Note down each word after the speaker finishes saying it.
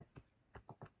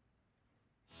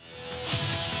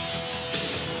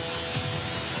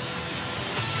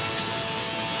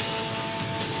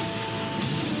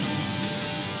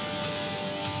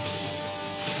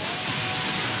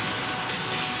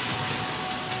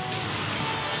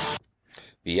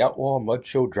The Outlaw Mud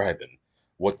Show Drive-In,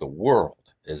 what the world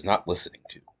is not listening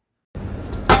to.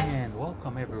 And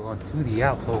welcome everyone to the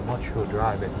Outlaw Mud Show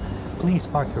Drive-In. Please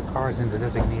park your cars in the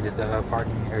designated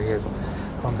parking areas.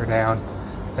 Hunker down.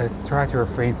 Try to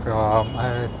refrain from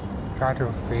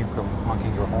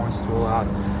honking your horns too loud,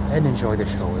 and enjoy the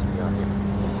show as we are here.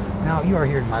 Now you are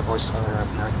hearing my voice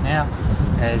right now,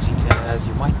 as you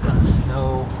might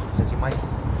know, as you might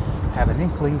have an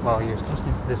inkling while you're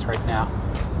listening to this right now.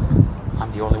 I'm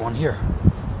the only one here,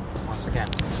 once again,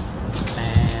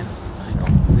 and I know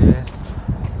this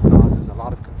causes a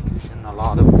lot of confusion, a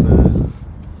lot of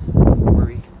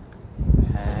worry.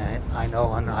 And I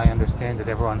know and I understand that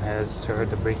everyone has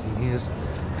heard the breaking news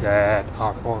that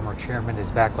our former chairman is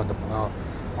back on the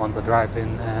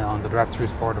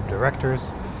drive-throughs board of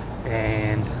directors,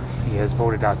 and he has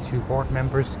voted out 2 board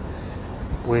members,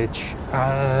 which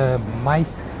might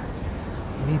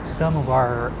lead some of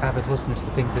our avid listeners to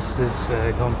think this is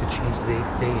going to change the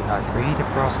day-to-day in our creative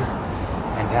process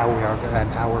and how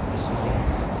we're proceeding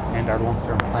and our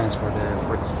long-term plans for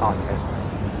this podcast.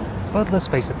 But let's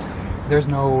face it, there's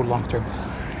no long-term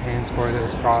plans for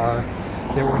this.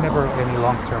 There were never any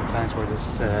long-term plans for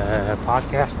this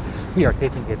podcast. We are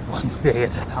taking it one day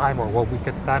at a time, or 1 week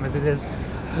at a time, as it is.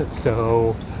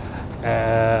 So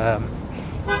I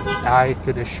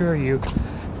could assure you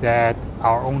that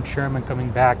our own chairman coming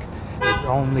back is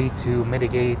only to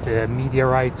mitigate the media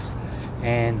rights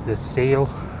and the sale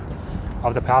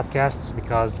of the podcasts,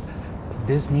 because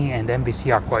Disney and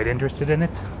NBC are quite interested in it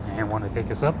and want to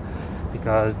take us up,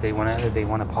 because they want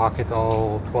to pocket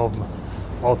all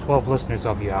 12 listeners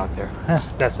of you out there.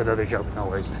 That's another joke, no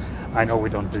worries. I know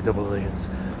we don't do double digits,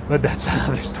 but that's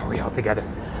another story altogether.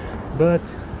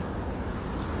 But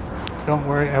don't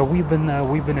worry, we've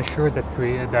been assured that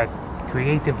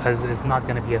creative is not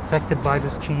going to be affected by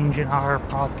this change in our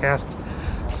podcast.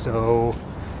 So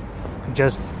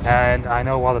and I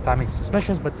know all the timing is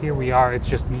suspicious, but here we are. It's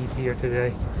just me here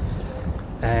today,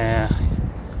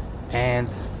 and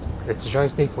it's a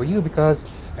joyous day for you, because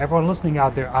everyone listening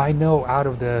out there, I know out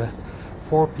of the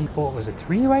 4 people, is it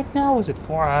 3 right now? Is it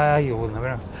 4? You will never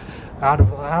know. Out of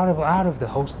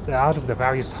the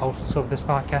various hosts of this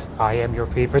podcast, I am your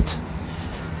favorite.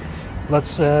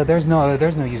 There's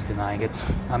no use denying it.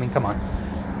 I mean, come on.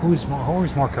 Who is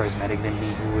more charismatic than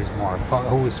me? Who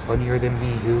is funnier than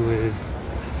me? Who is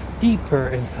deeper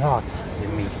in thought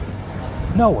than me?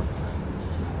 No one.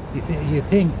 You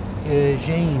think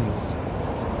James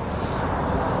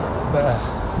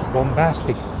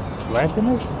bombastic Lanton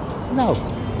is? No.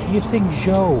 You think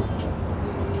Joe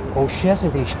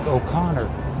O'Shesity O'Connor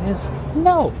is?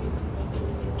 No.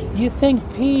 You think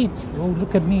Pete? Oh,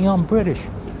 look at me, I'm British.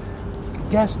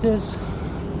 Guest is?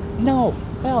 No.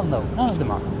 Hell no. None of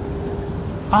them are.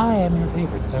 I am your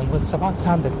favorite, and it's about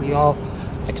time that we all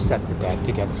accepted that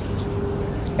together.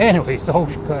 Anyway, so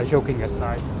joking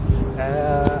aside,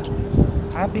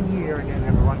 Happy New Year again,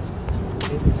 everyone.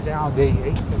 It is now day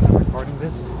 8 as I'm recording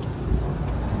this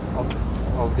of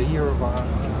the year of our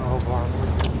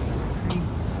 2023,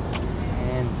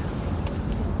 and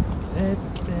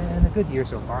it's been a good year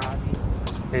so far. I mean,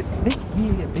 it's a big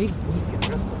week in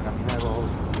wrestling. I mean,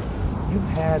 you've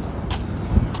had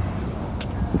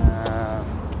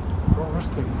Pro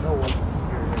Wrestling Noah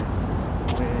here with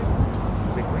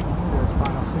the Great Muda's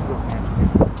final single match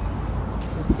with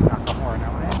Yuki Nakamura.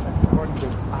 Now, when I'm recording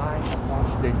this, I have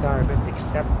watched the entire event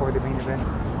except for the main event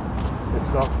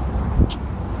itself,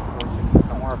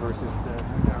 Nakamura versus Muda.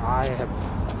 I have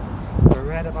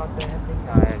read about the ending.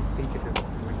 I think it was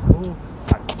pretty cool.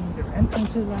 I've seen their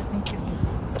entrances. I think it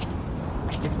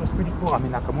was pretty cool. I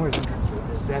mean, Nakamura's entrance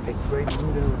was epic. Great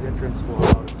Muda's entrance was.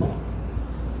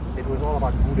 It was all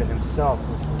about Buddha himself,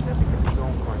 which was epic in his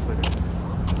own course, but it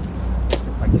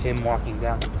was like him walking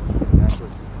down. That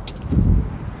was,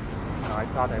 I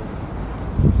thought I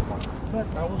would respond. But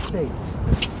I will say, it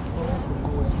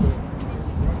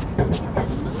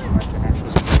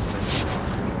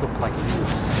looked like he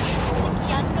was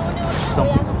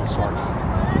something of the sort,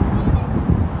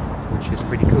 which is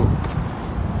pretty cool.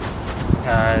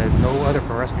 No other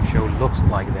pro wrestling show looks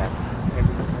like that.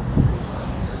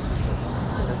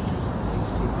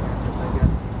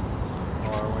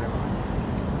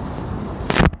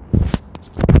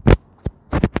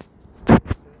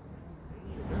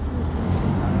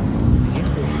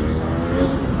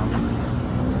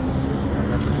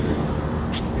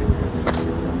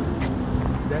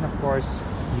 Then of course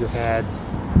you had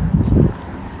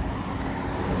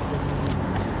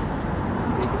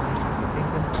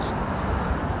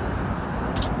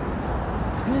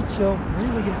good show,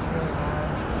 really good show.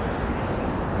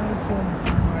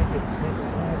 It's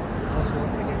also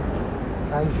once again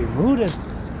Kaiji Mura's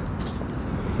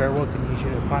farewell to New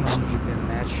Japan, final New Japan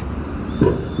match.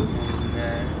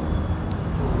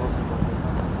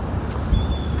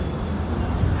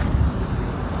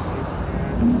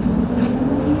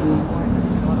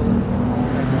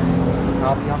 And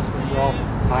I'll be honest with you all,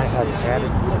 I have had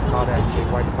it with Okada and Jay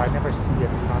White. If I never see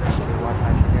an Okada and Jay White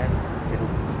match again, it'll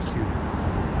be too soon.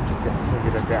 I'm just gonna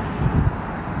leave it at that.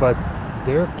 But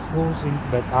they're closing,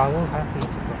 but I will have to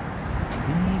say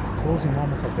the closing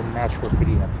moments of the match were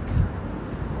pretty epic.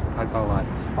 Not gonna lie.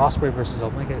 Ospreay versus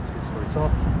Omega, it speaks for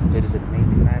itself. It is an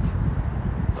amazing match.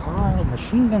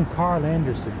 Machine Gun Carl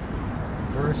Anderson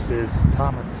versus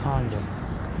Tama Tonga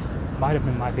might have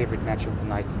been my favorite match of the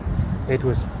night. It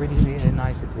was pretty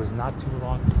nice. It was not too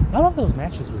long. None of those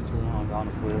matches were too long,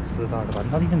 honestly. Let's talk about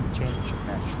it. Not even the championship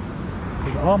match.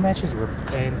 All matches were,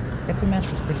 and every match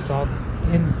was pretty solid.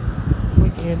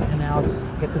 Quick in and out,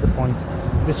 get to the point.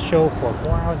 This show for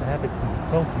 4 hours and a half, it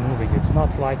felt moving. It's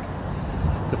not like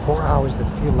the 4 hours that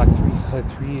feel like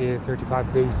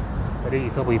 35 days that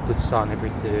AEW puts on every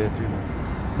 3 months.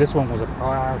 This one was a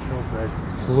 4-hour show that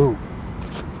flew.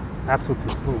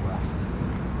 Absolutely flew by.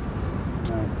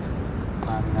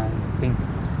 I think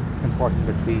it's important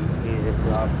that we point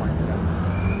it out.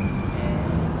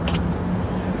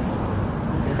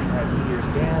 And then as New Year's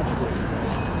Dance was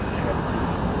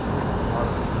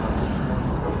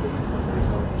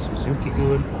Suzuki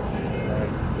good.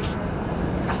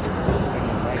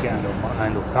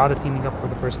 And Okada teaming up for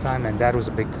the first time, and that was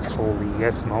a big holy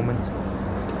yes moment.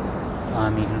 I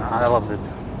mean, I loved it.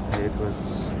 It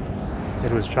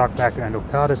was chock-back, and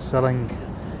Okada selling.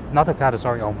 Not Okada,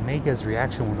 sorry, Omega's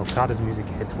reaction when Okada's music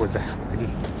hit was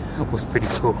pretty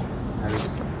cool. That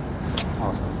was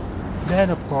awesome. Then,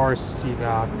 of course, you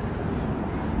got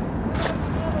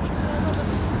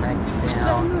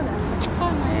SmackDown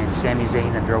and Sami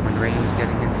Zayn and Roman Reigns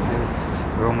getting into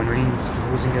Roman Reigns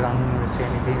losing it on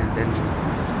Sami Zayn and then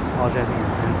apologizing,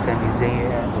 and then Sami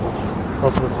Zayn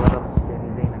also led up to Sami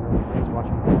Zayn and Roman Reigns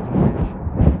watching the match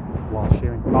while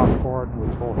sharing popcorn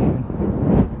with Paul Heyman.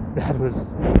 That was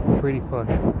pretty fun.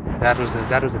 That was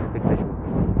a big visual.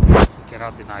 You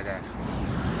cannot deny that.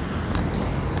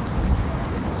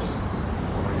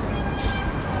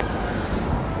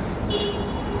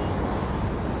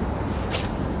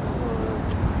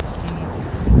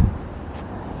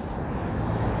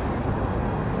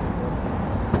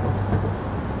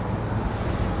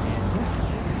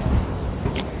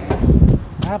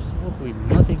 Absolutely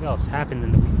nothing else happened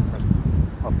in the week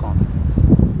of consequence.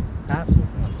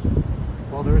 Absolutely nothing.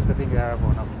 Well, there is the thing that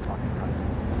everyone else is talking about.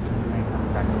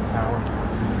 Coming back to power.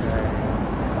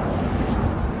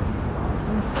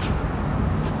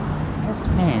 As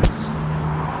fans,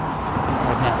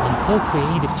 now, until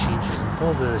creative changes,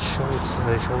 until the show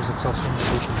shows itself some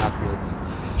evolution, not really.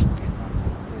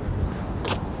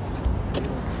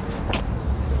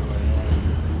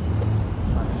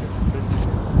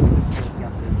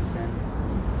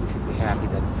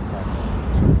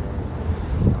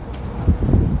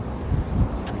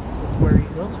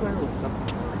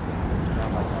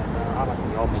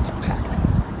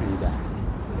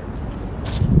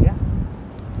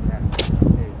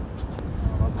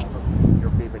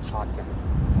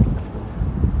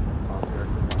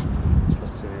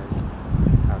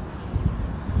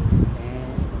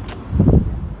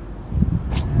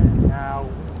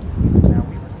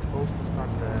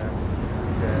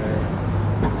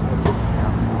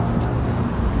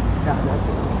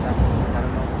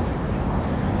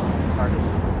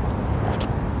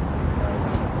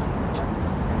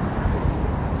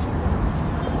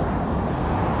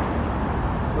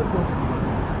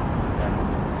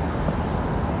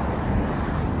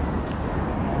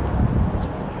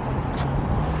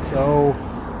 So,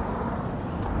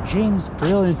 James'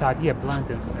 brilliant idea,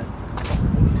 blunt incident.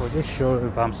 For this show,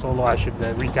 if I'm solo, I should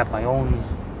recap my own,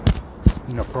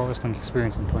 pro wrestling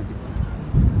experience in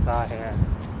 2020. So I had,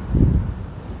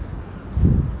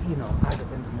 I've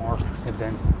attended more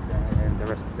events than the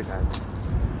rest of the guys.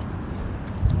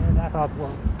 And I thought,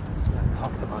 well, I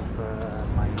talked about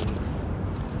my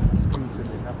experiences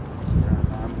enough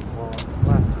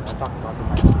last year. I talked about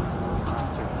my experiences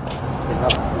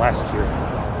enough last year.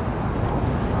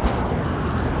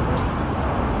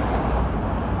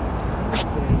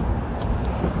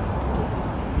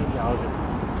 Maybe I'll just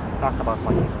talk about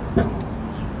my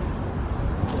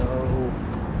So,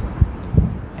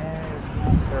 as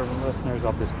for listeners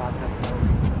of this podcast know,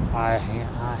 I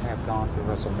have gone to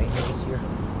WrestleMania this year.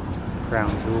 Crown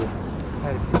Jewel. I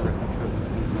had a few wrestling shows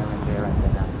here and there and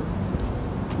then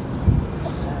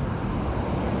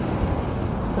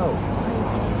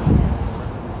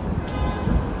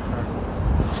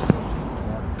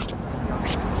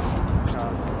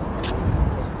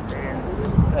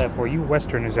for you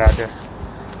Westerners out there,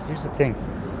 here's the thing.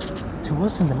 To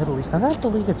us in the Middle East, and I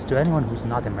believe it's to anyone who's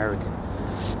not American,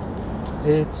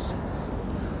 it's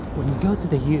when you go to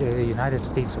the United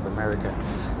States of America,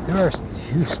 there's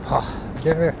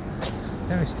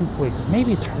two places,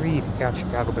 maybe three if you count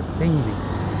Chicago, but mainly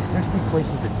there's three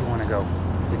places that you want to go.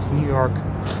 It's New York,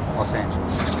 Los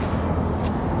Angeles.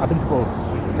 I've been to both,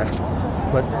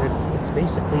 but it's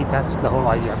basically, that's the whole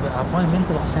idea. I've only been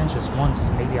to Los Angeles once.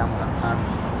 Maybe I'm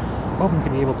hoping to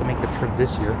be able to make the trip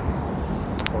this year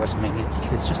for WrestleMania.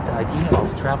 It's just the idea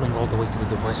of traveling all the way to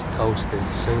the West Coast is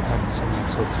so time-consuming and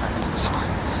so time-consuming.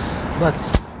 But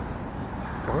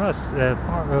for us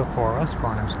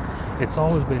foreigners, it's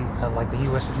always been like the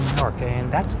U.S. is New York,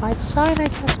 and that's by design, I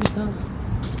guess, because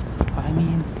I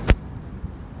mean,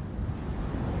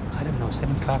 I don't know,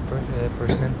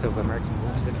 75% of American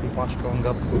movies that we watched growing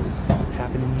up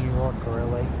happen in New York or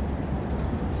LA.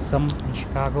 Some in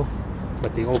Chicago,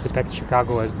 but they all depict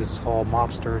Chicago as this whole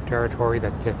mobster territory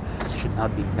that should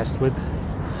not be messed with.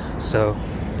 So,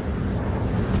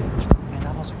 and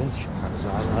I've also been to Chicago, so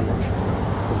I love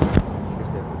Chicago.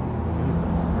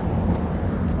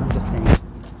 I'm just saying.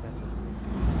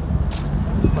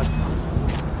 It's like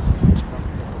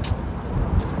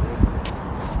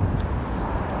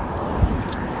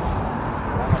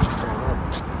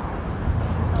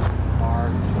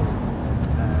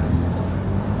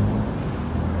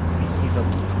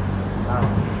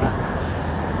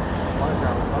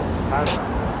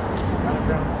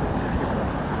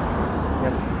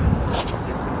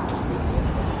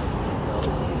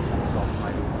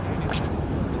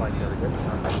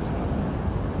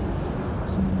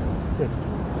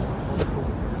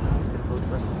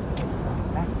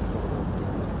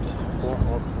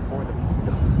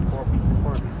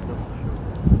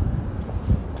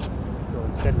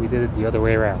instead we did it the other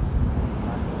way around.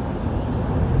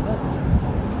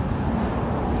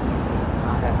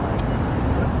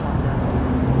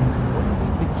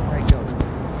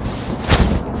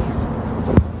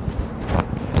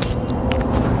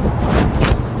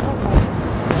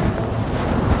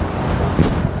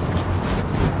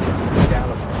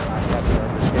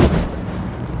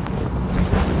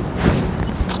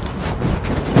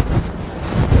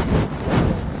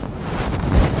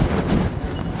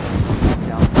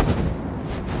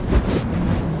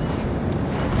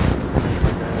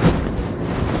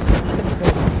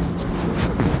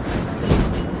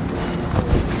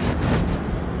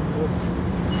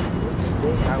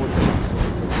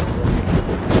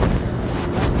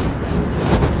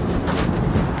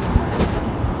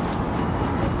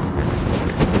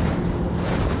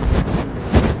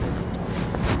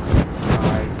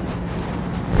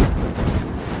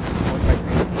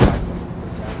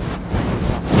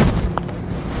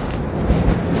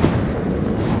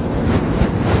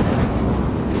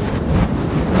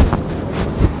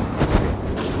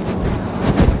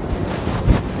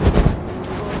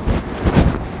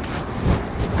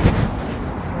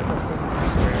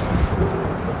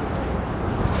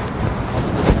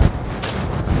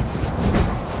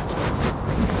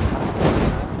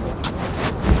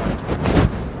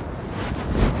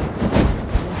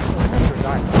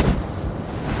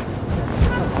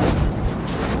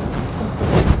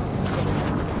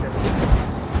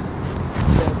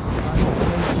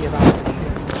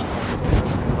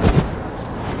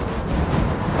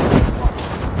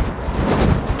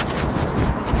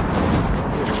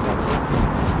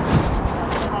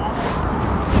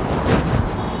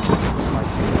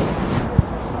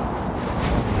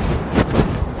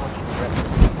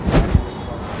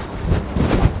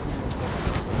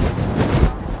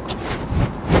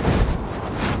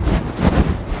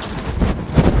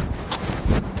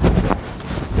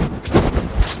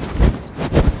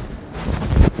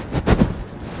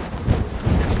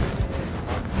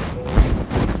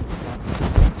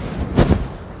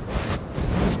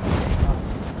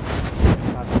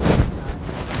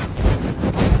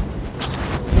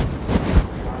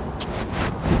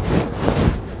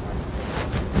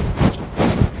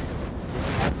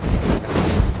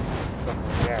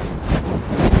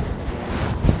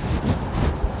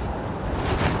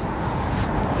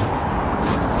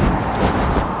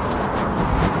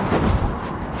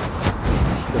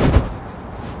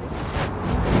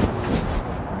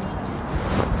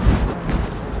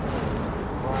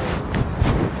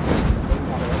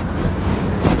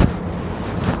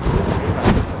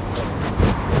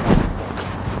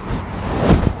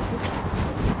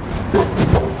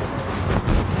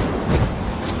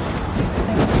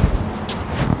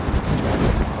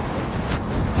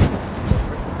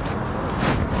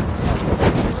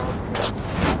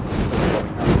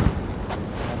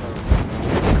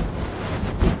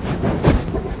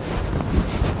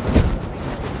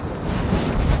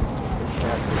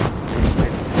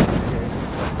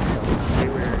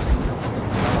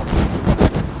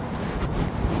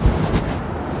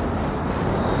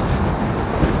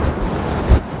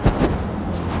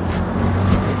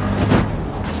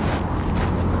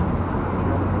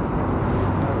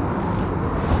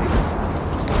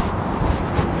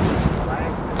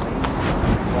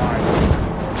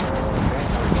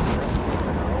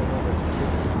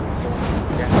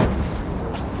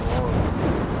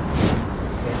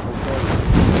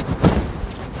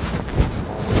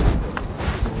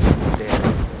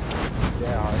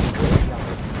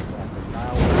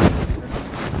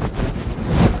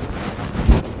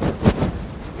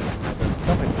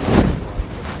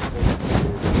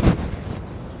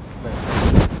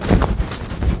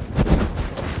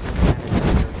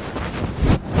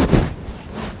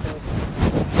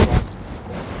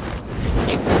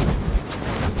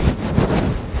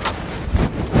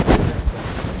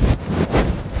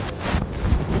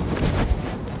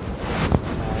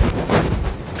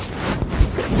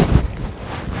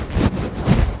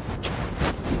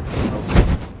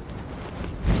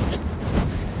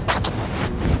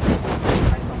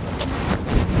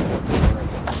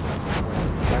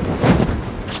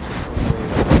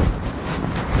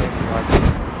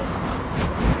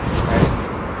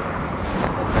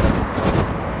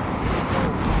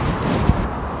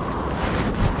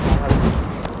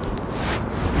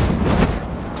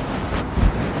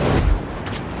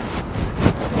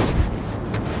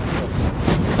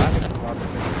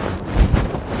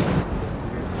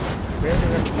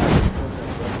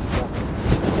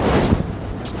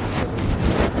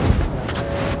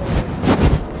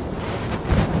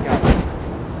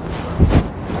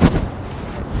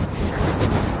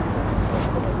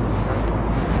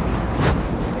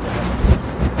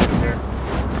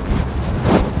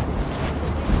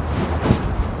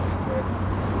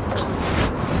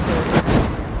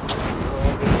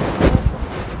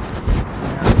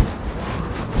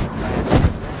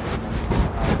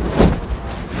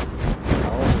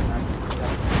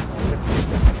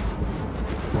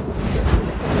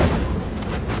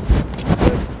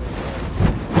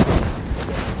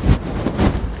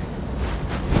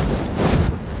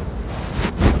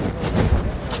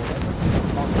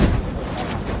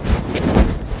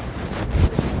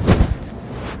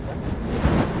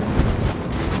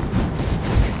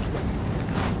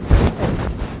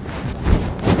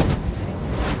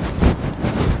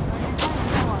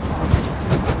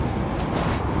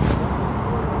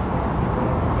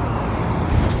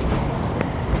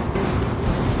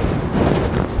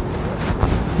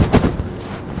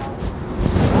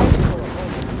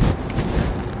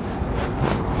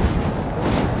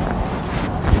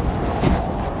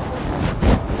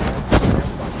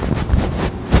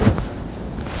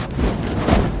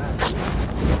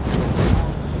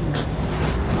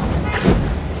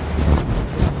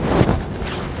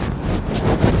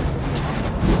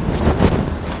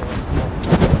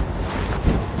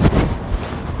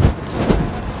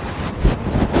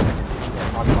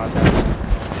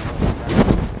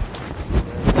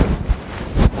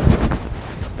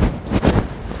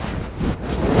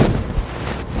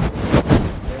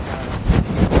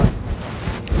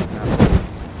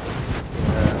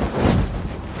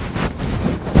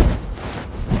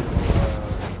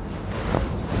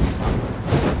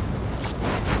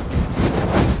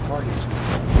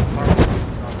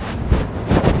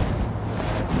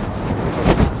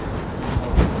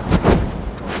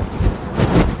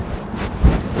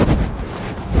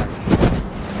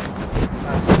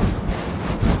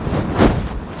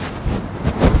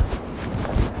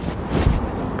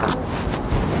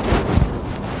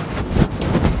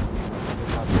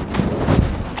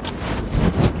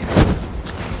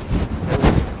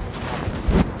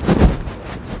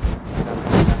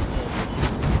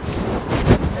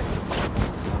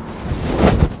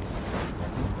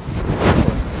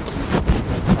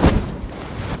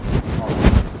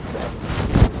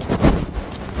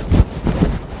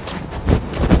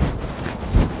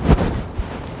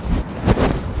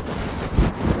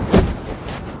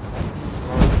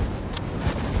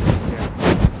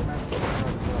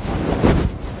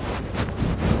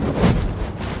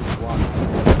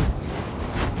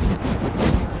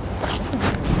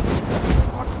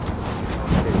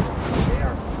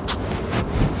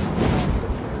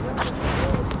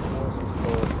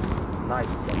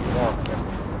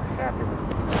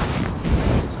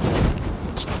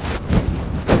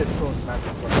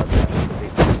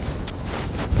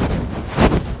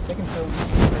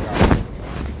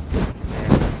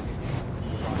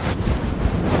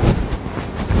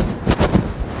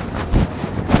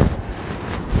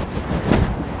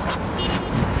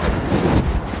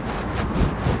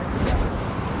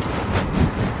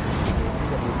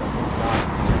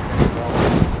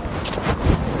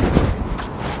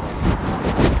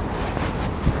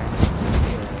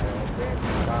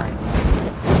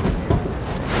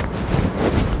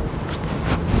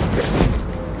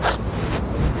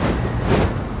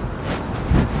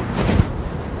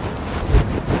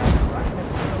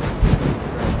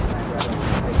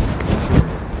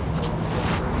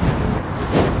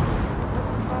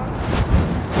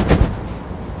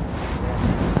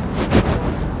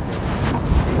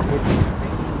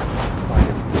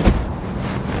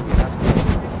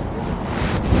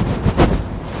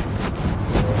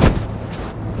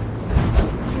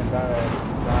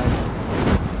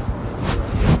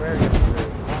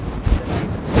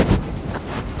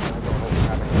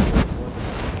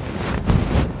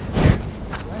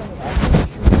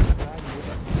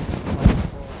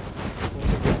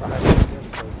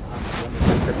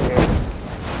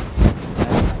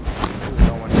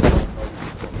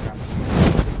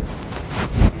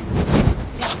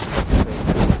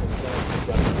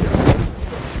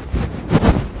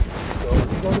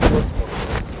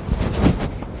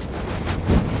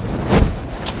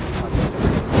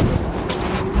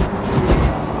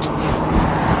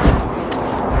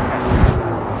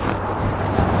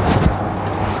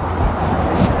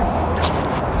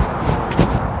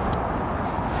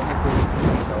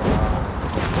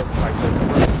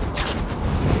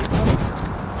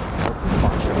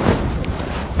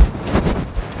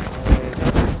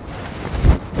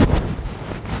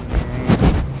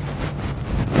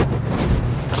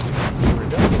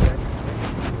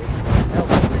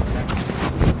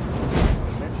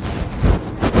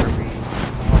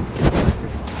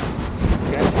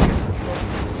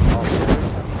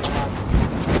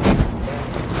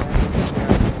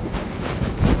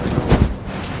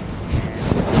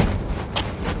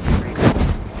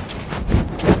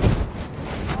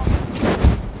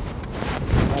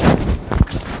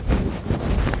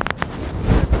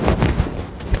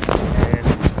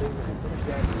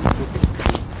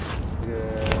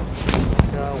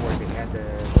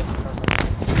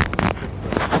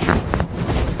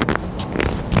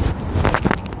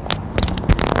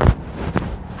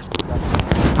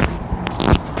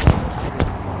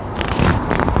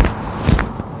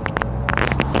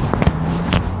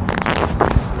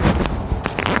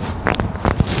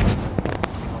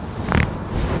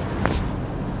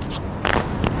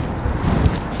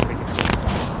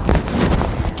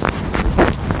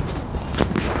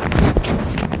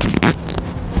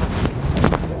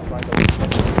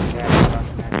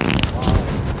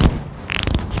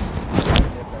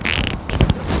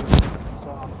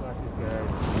 I'm glad you guys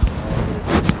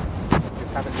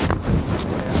just haven't been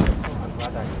I'm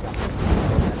glad I got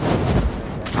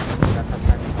that's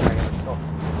sometimes I get so.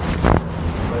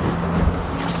 But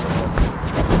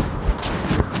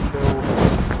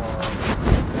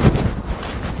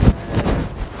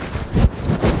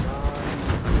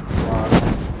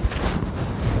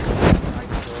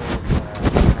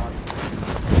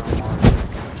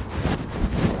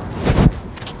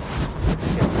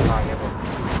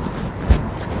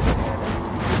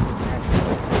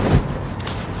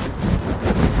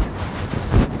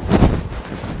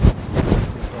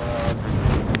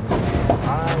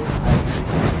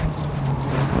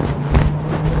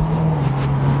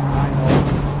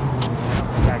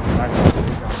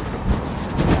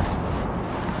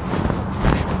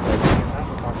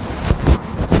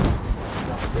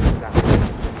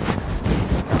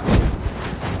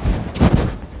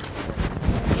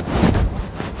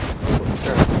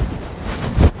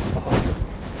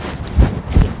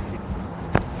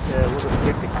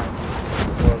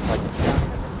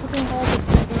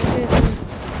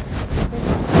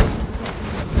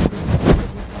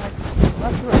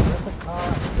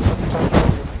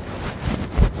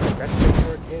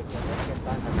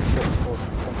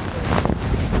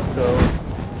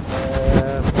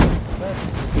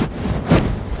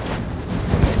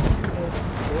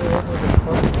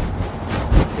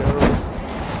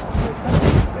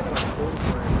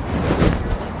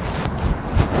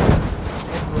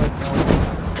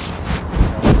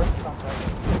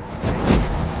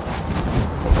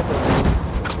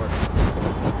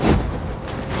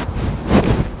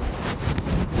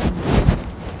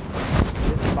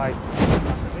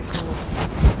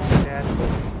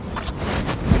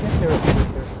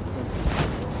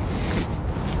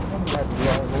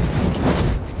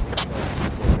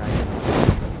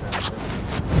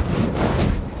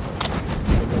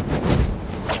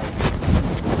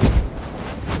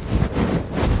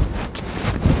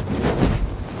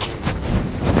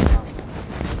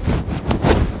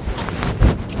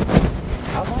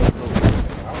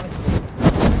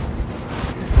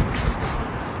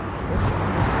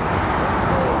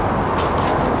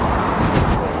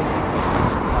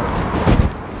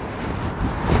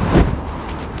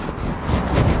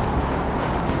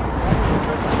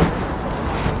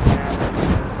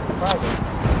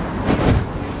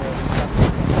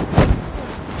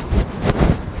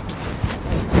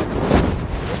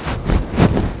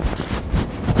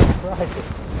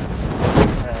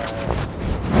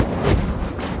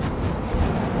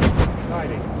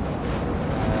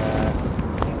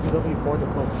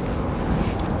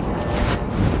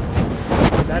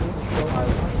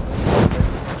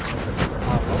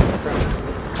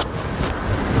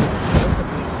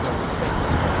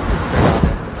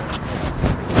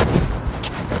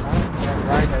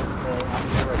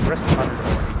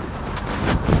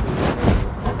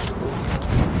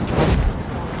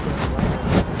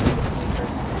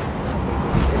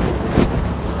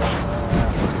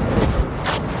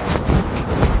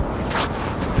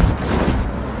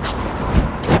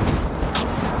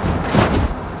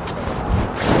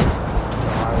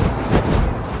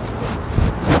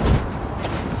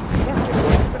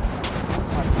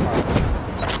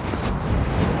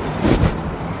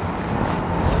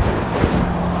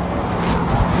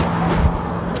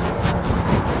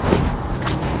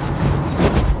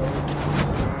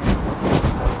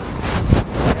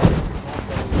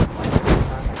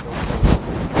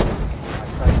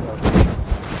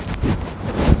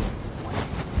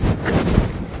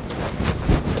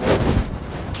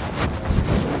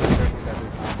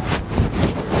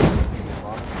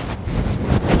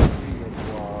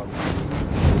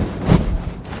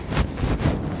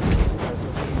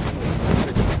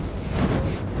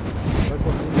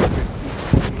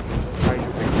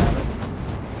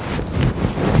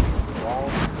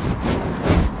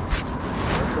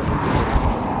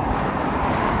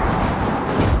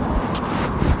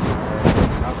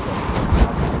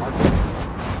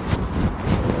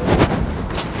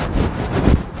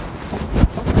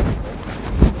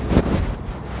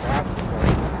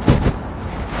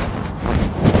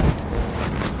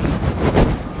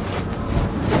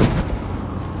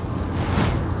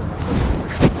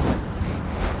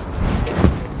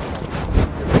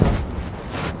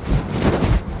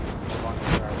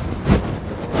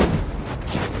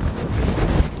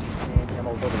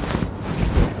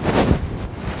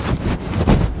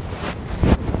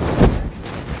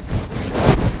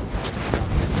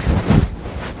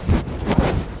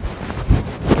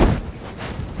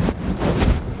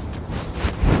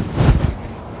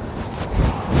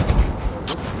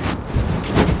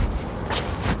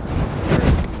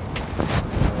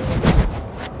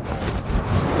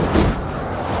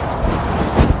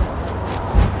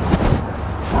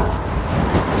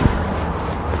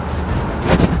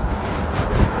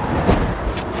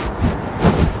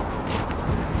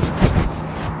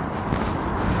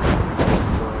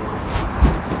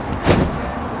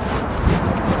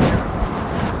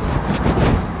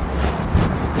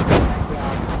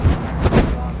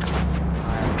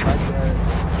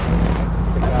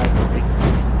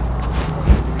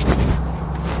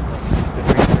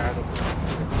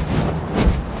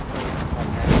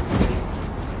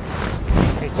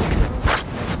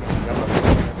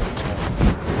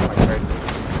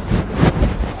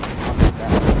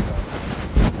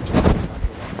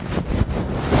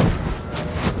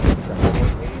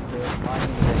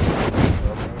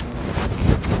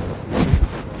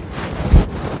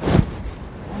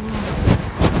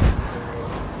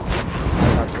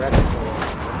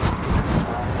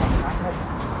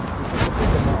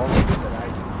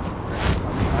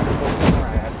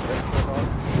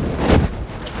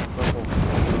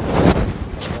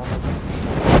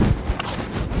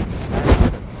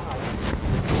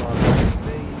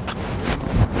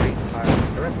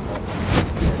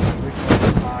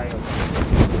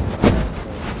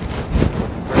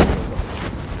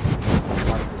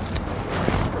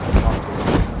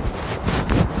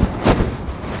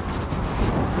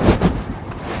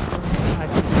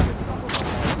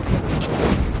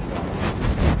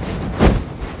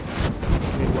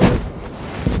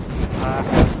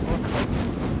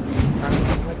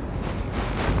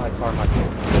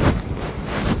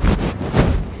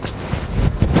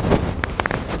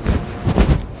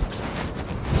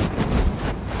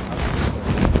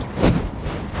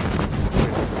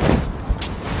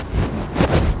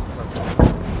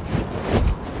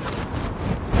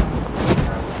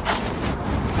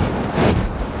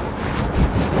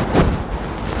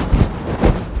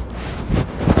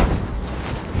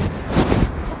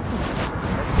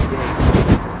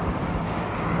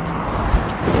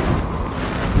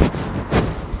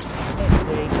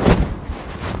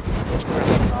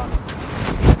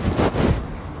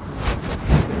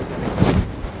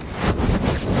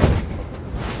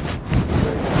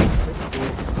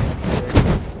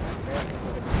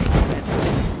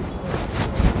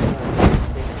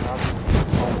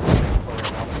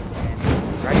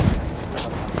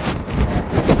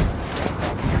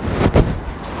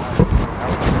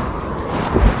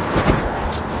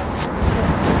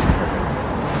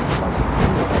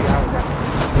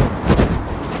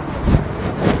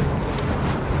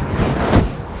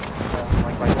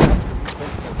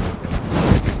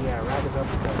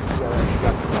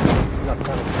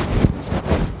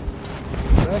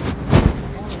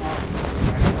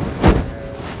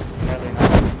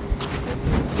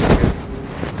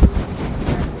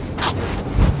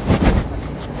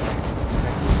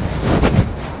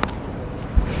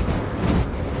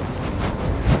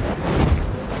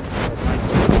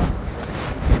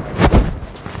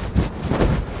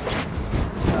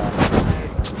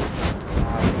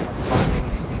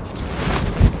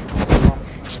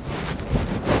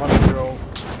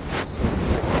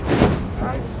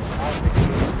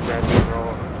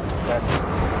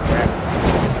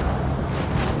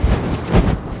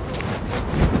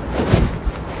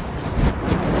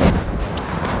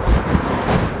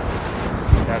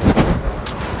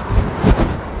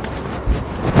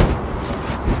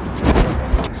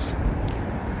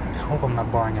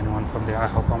drawing anyone from there. I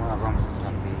hope I'm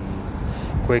gonna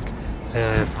be quick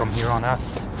from here on out.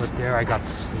 But there I got to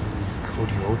see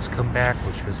Cody Rhodes come back,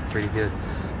 which was pretty good,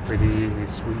 pretty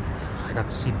sweet. I got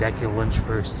to see Becky Lynch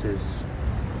versus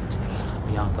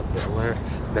Bianca Belair,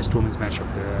 best women's match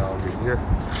of the year.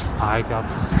 I got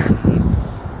to see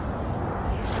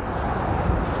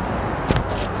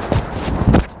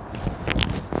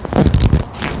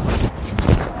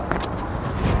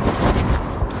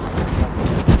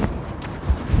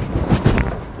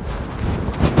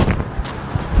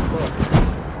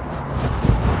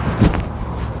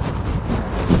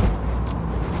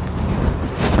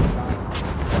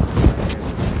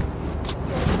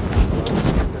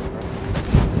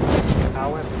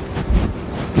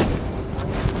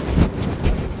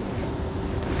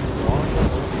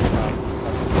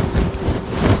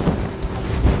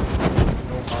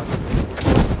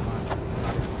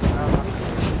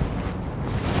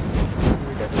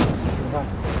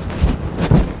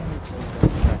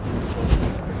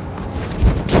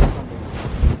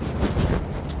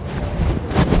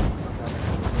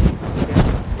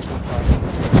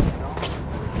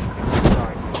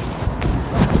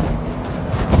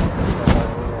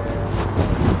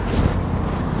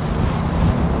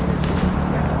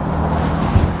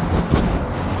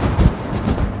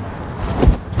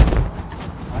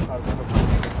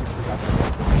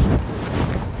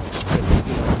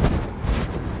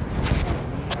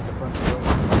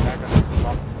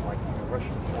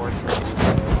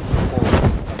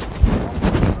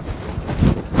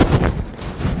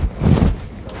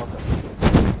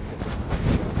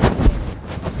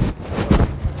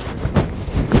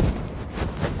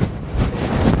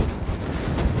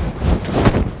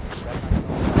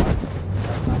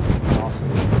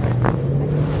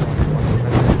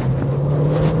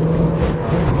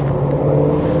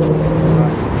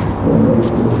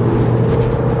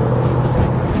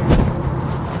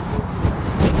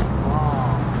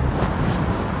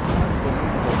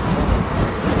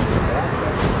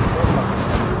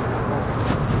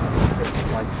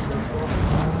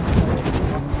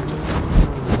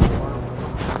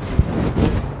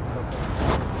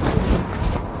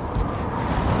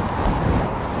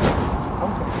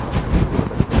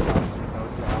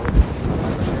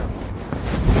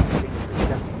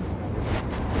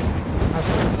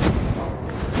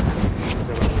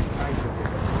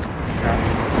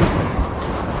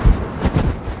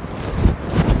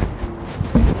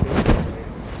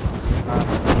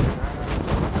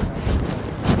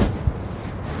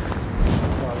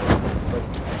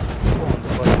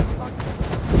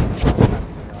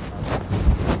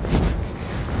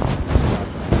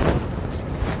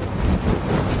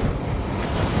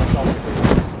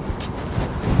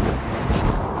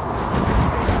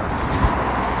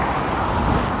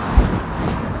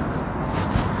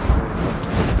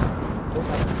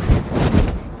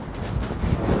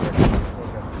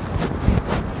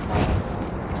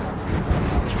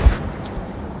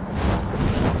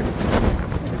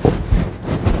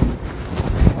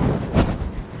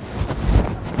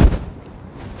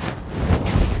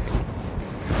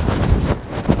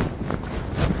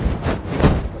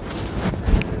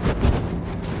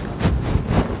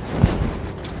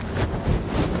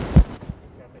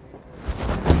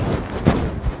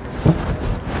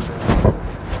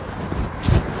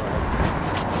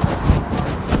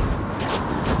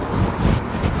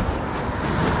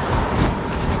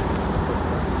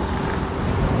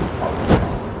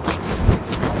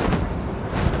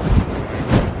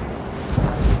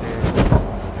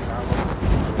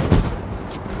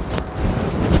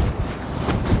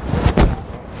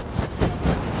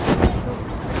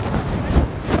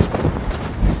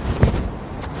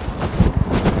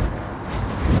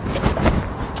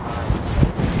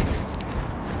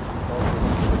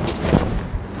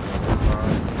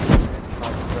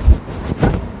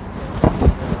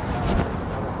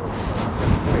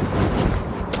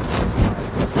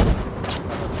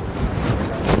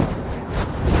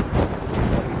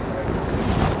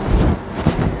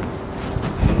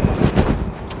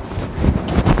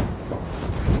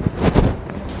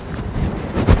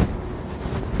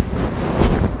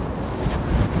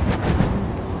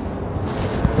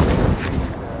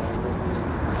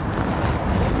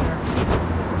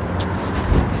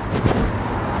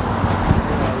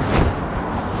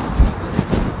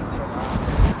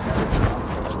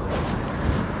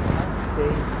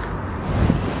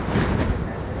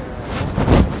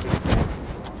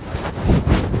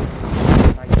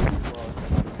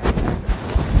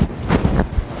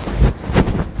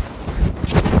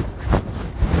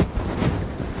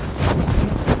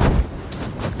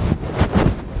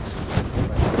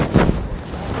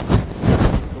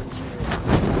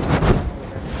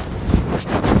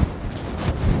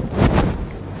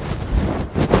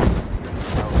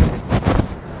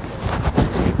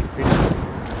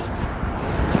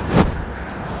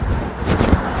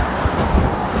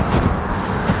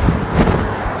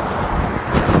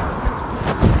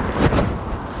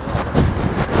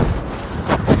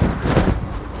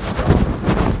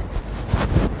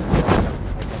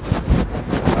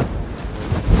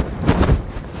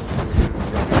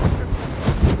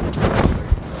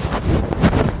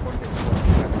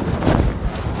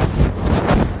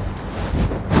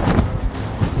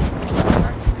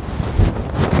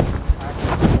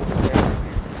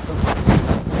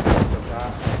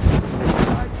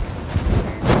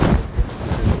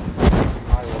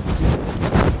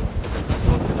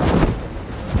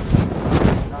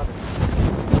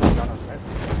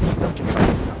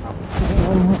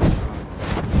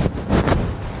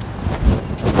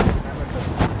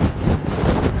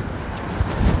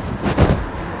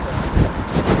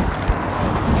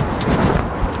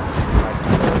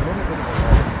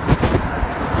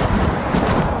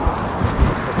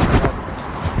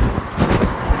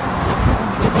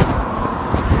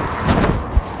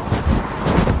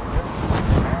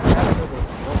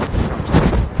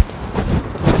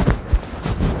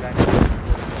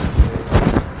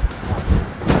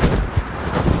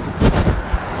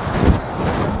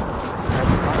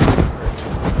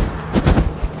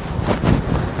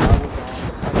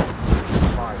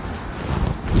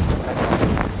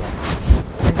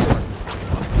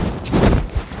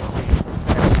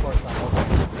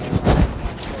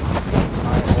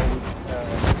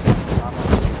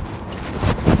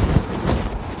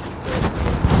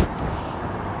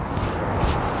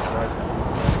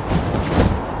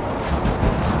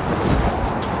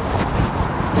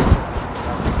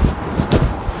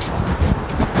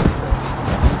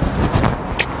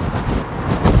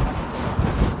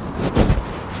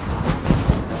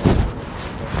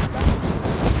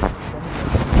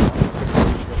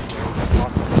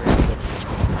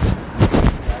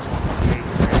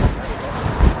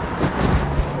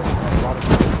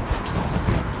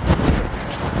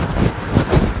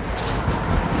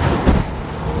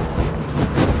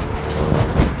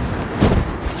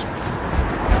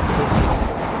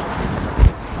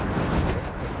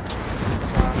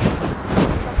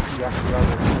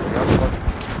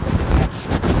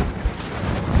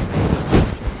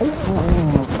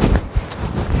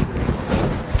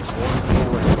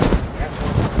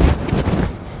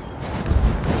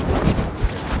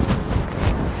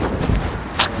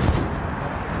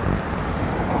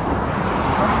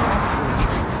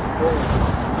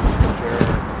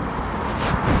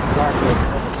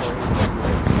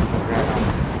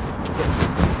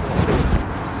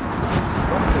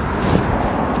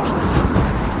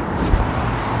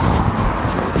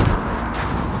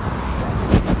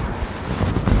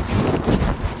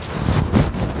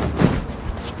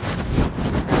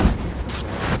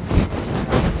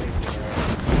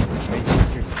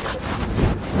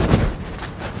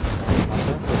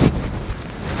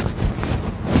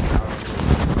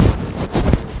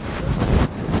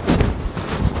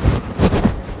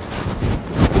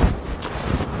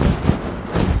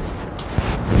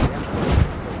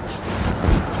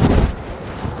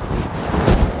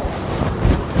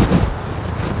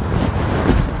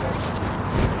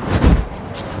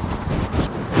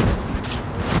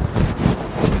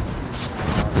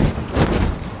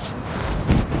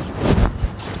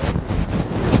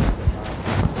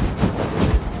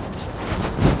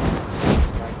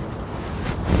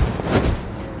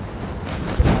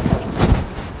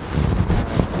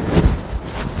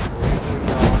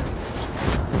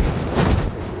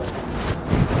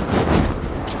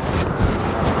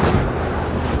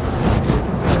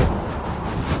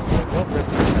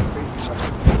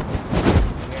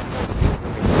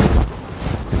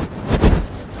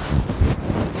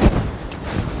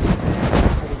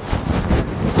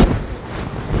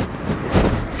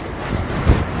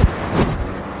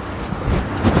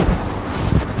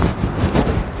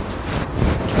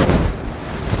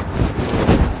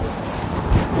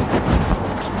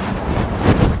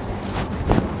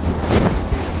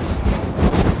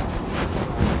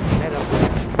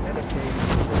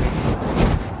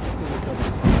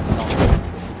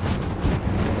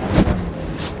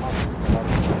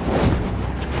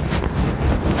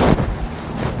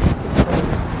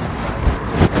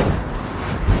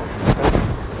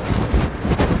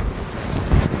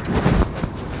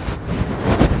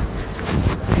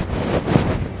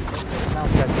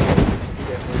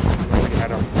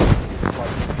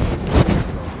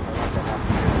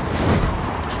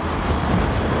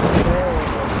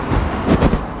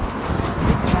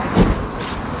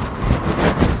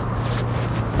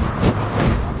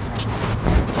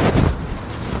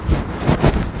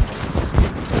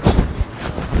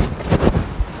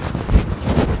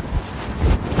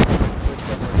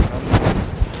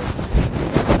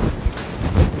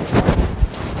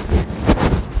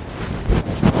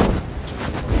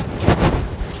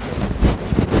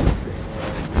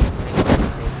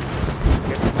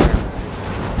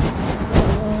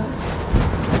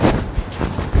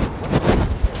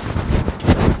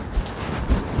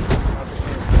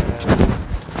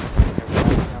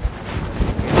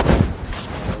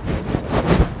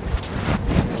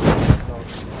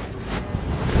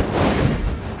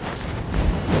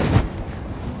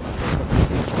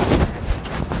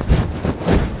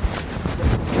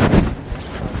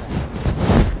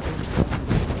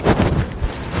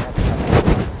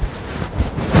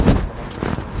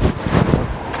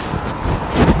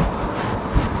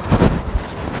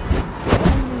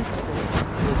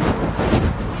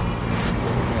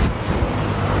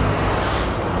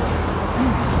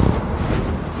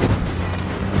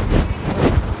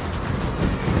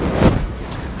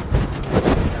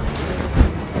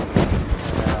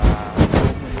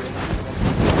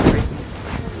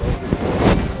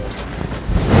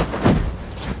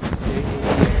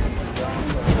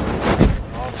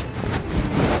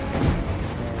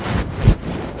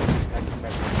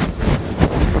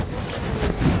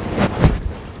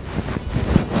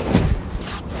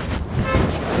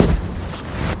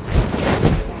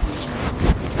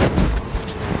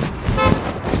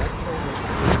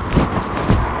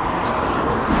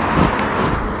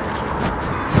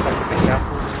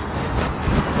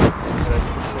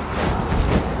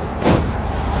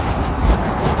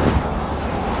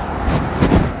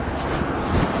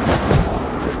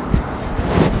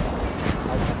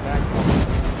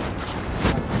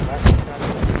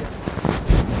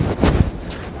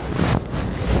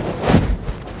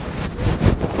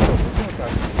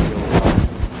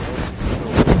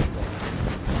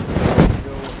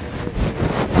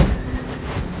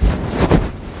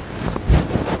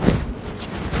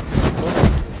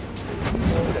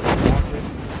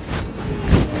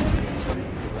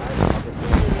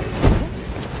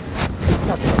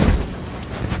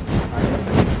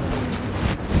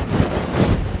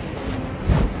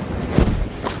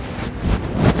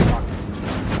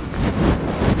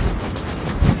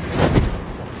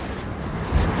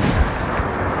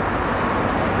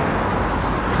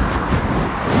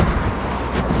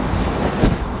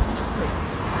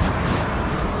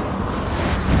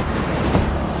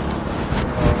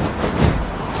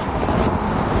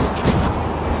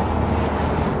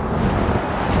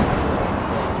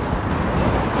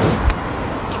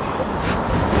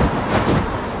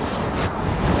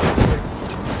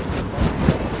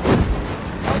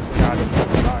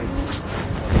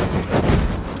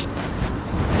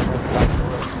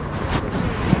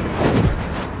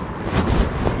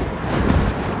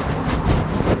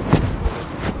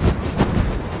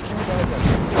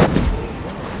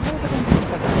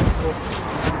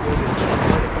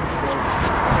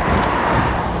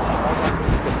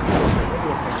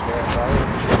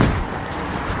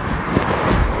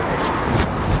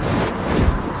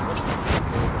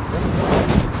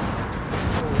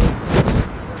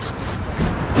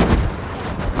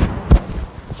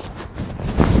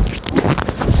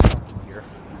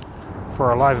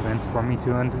alive event for me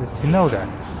to know that.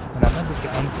 And I met this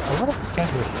guy, and a lot of these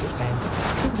guys were,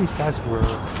 and two of these guys were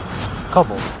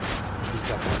couples. These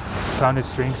guys found it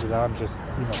strange that I'm just,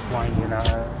 flying in.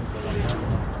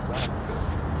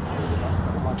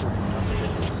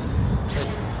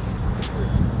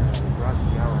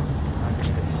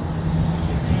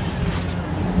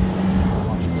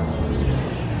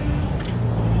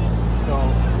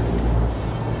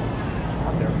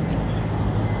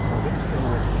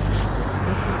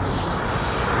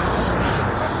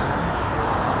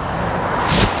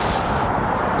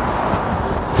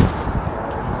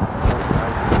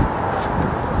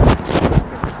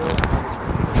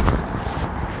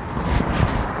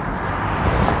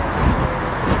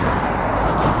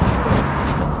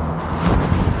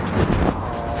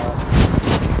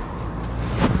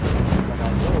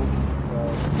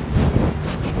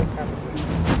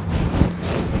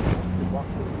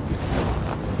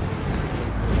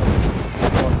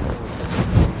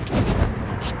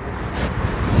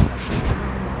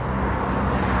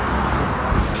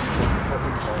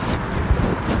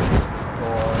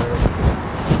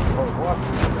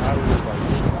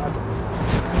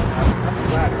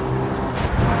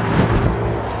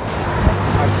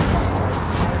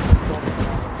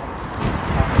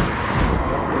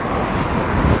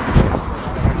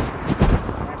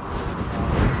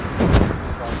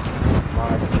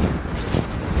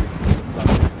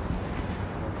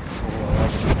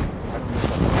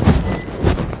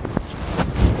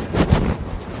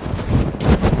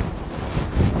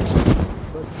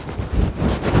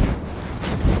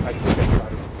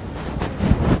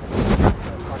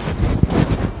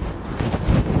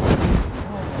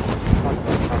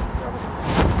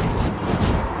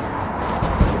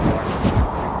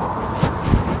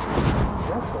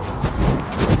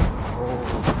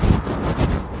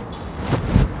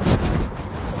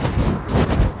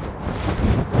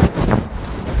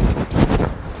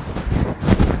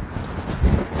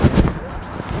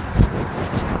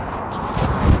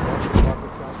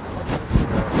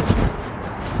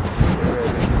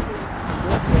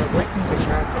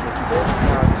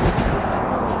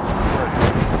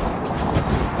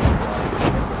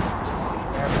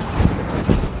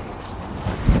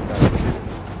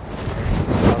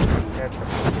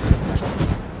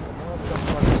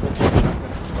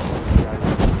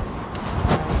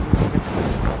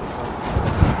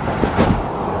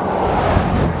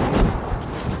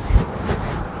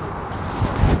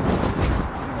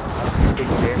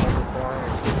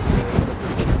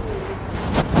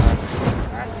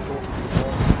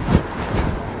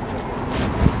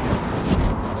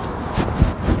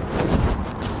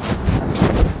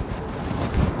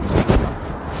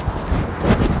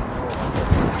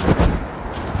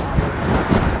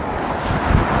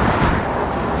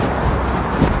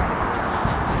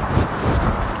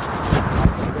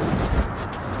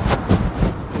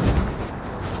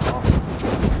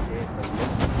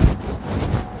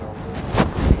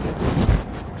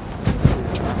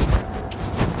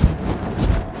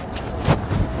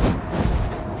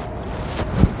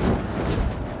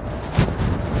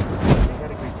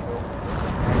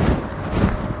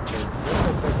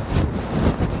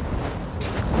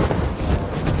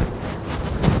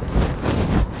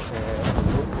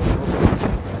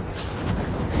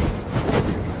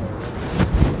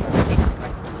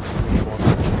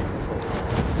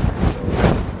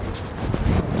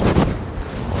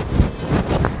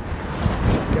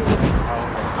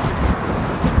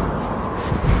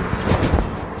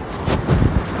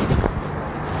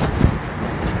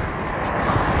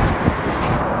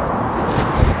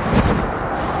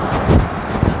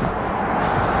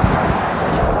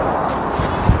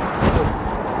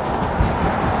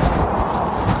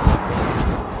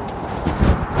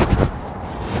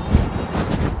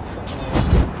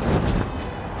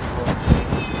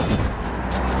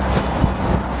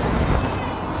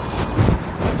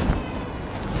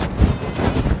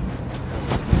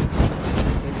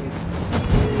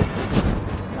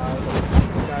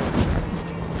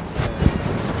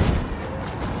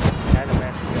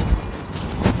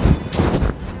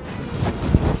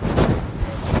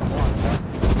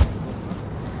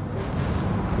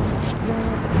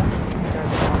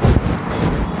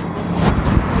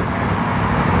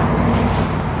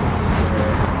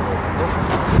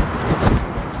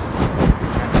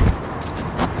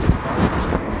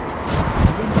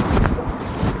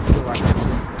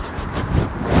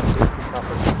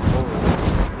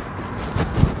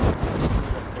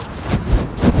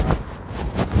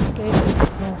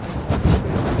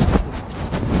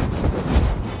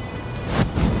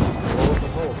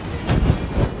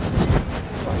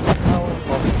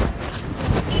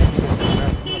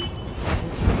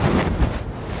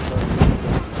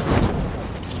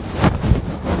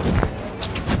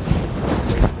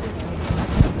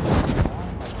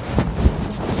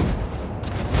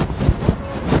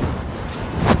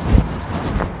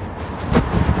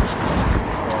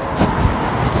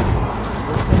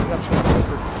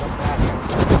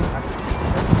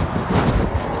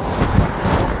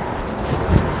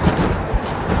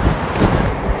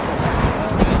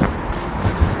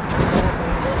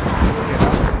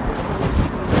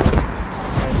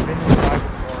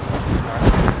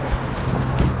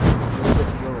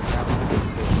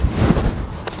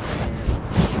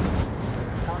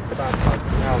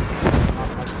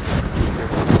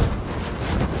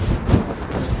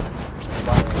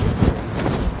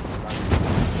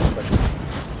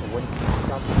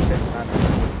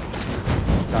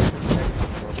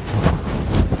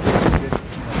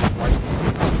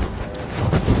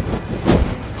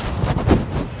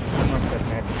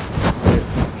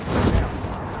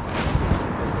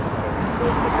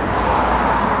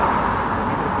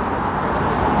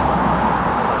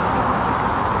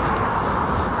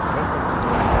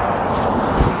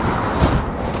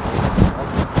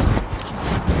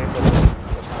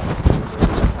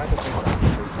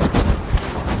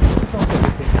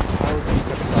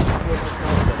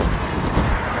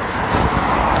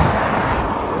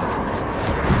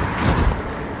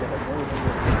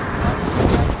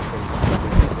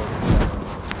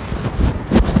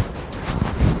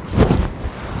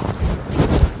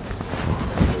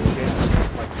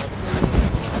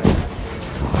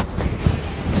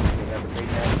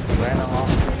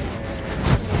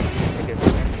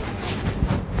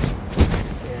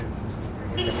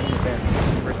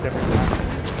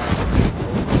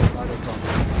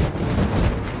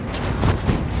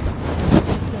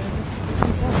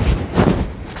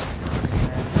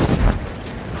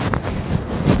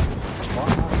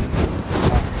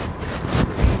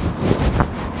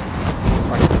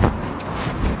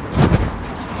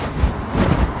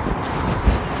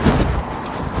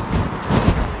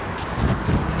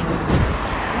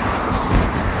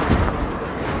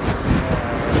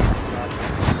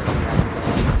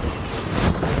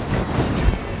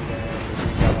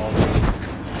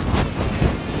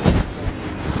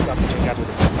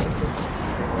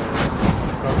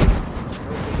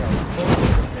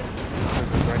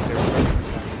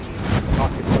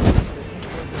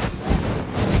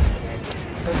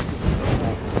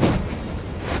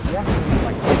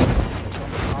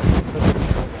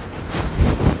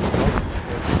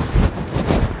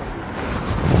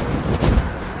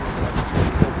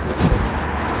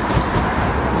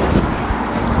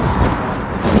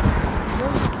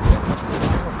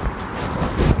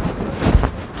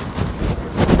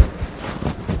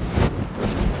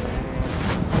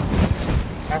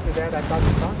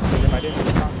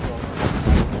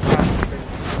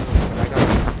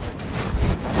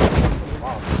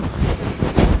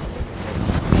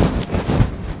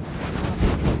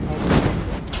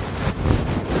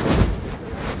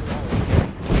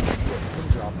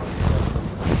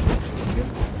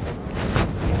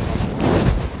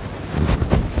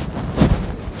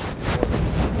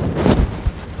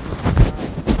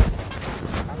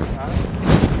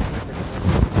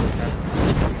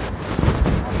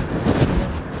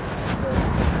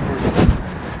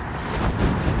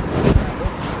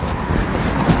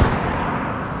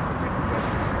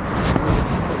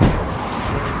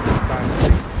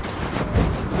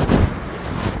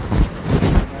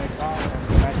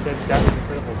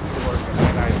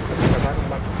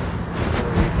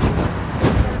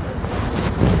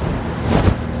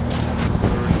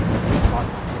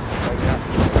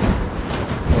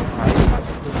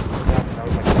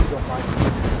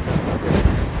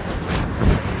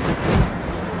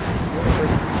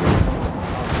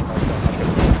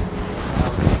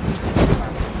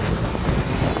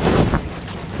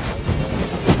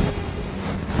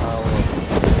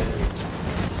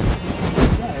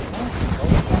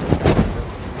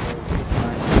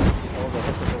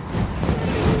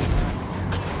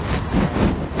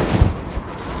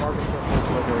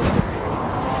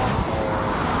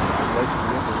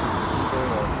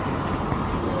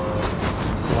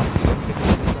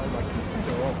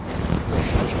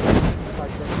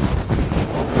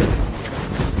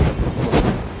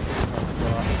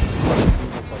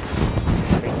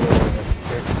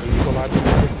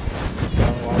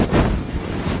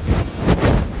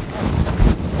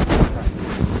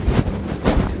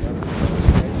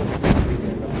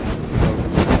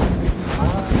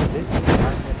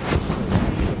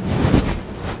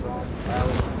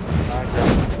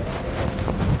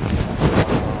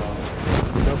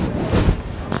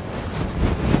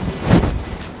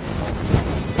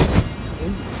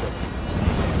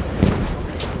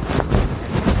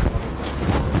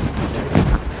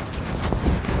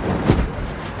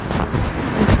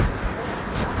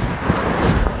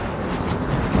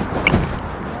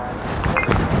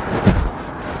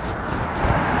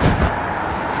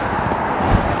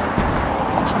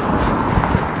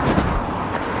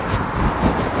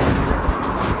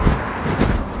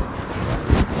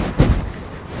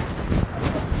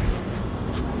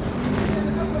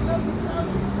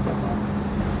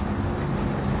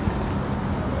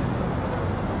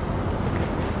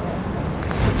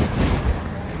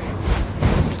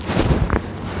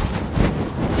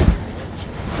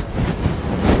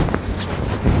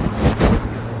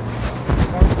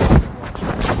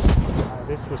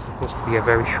 was supposed to be a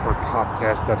very short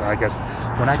podcast, but I guess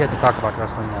when I get to talk about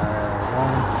wrestling,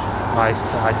 I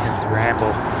tend to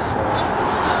ramble. So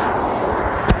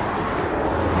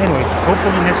anyway,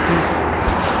 hopefully next week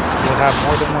we'll have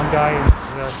more than one guy in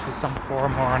some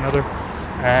form or another.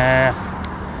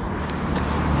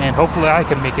 And hopefully I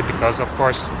can make it, because of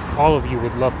course all of you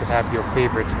would love to have your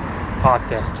favorite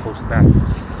podcast host back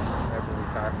every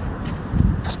time.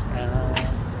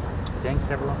 Thanks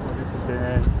everyone for this. Has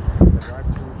been the drive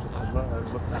through, just a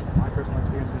look at my personal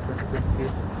experience in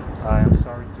 2022. I am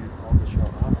sorry to call the show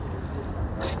off.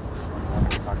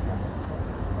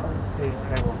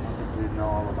 Everyone wanted to know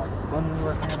all about the fun we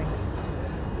were having.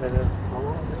 This is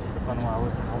the fun one I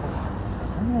was having.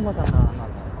 I know what I'm not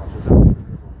that cautious of.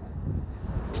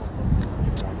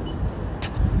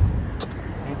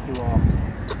 Thank you all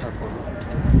for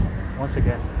listening. Once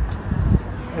again,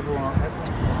 everyone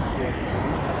feels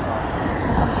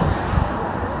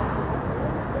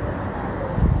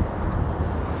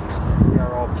we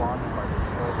are all bonded by this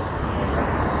world of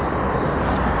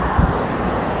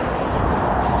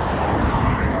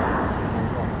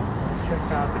check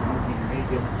out the movie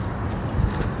Megan.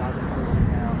 It's out in movie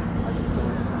now. I just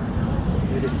told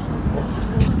you. It is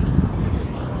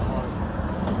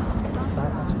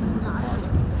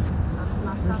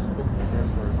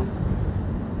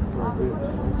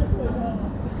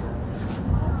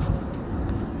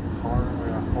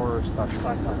horror stuff,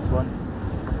 sci-fi fun.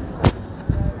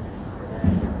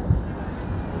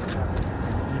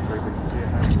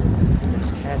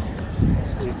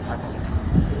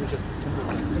 It was just a simple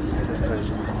thing.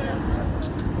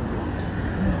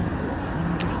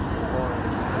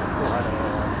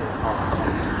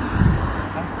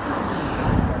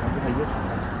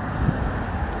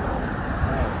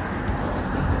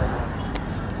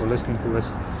 For listening to us,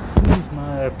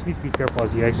 please be careful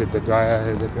as you exit the drive.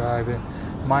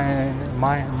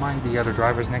 Mind the other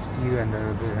drivers next to you and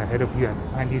ahead of you and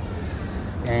behind you.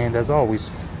 And as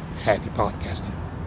always, happy podcasting.